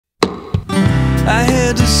I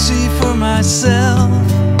had to see for myself.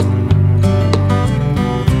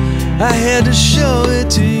 I had to show it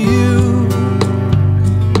to you.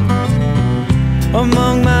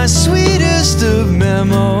 Among my sweetest of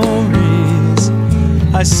memories,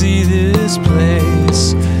 I see this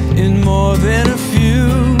place in more than a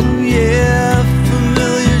few. Yeah,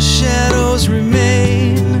 familiar shadows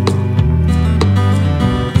remain,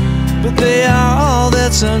 but they are all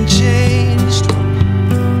that's unchanged,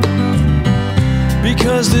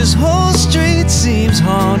 because this whole street seems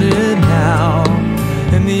haunted now,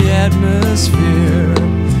 and the atmosphere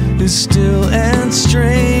is still and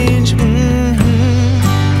strange.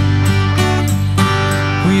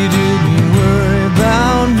 We didn't worry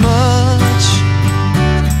about much.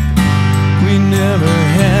 We never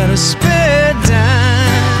had a spare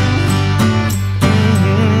dime.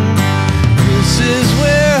 This is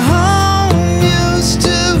where home used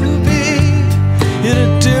to be in a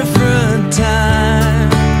different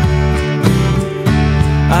time.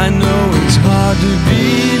 I know it's hard to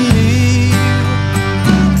believe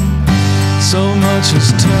so much has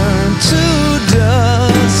turned to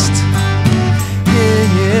dust.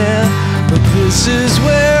 Yeah, but this is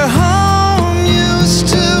where home used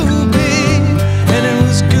to be, and it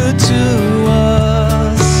was good to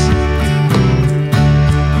us,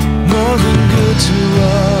 more than good to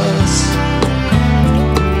us.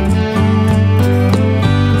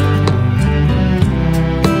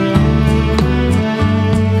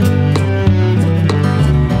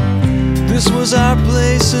 This was our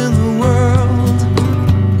place in the world,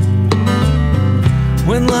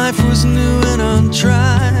 when life was new and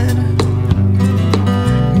untried,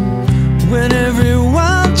 when every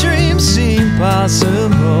wild dream seemed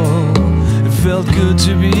possible. It felt good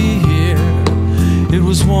to be here. It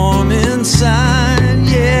was warm inside.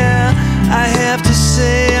 Yeah, I have to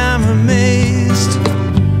say I'm amazed,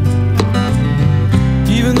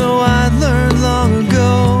 even though I learned long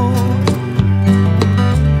ago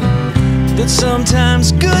that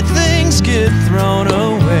sometimes good things get thrown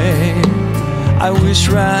away. I wish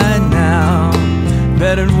right now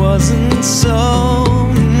that it wasn't so.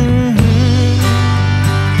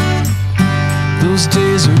 Those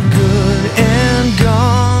days are good and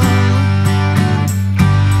gone.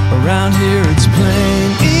 Around here it's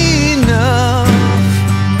plain enough.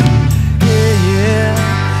 Yeah, yeah.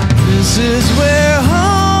 This is where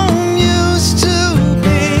home used to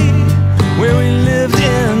be, where we lived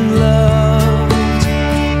and loved.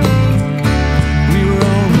 We were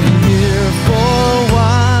only here for a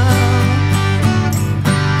while,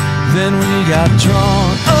 then we got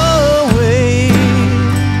drawn away.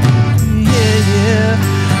 Yeah, yeah.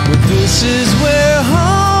 But this is where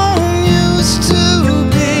home used to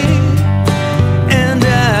be, and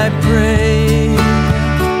I pray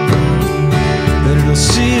that it'll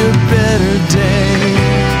see a better day.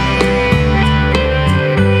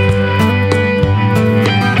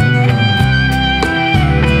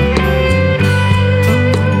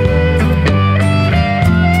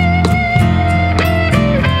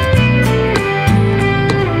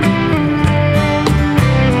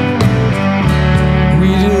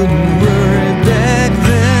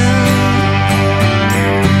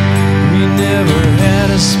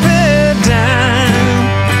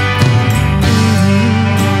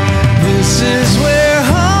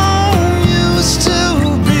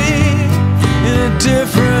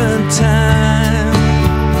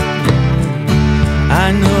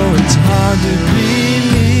 I know it's hard to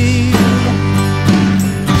believe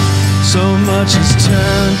so much has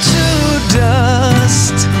turned to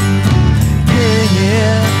dust. Yeah,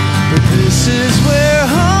 yeah. But this is where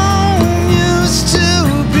home used to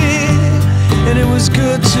be, and it was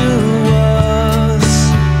good to us,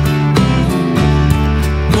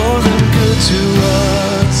 more than good to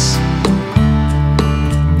us.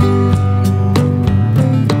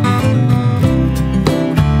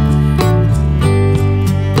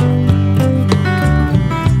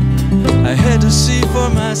 I had to see for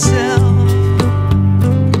myself.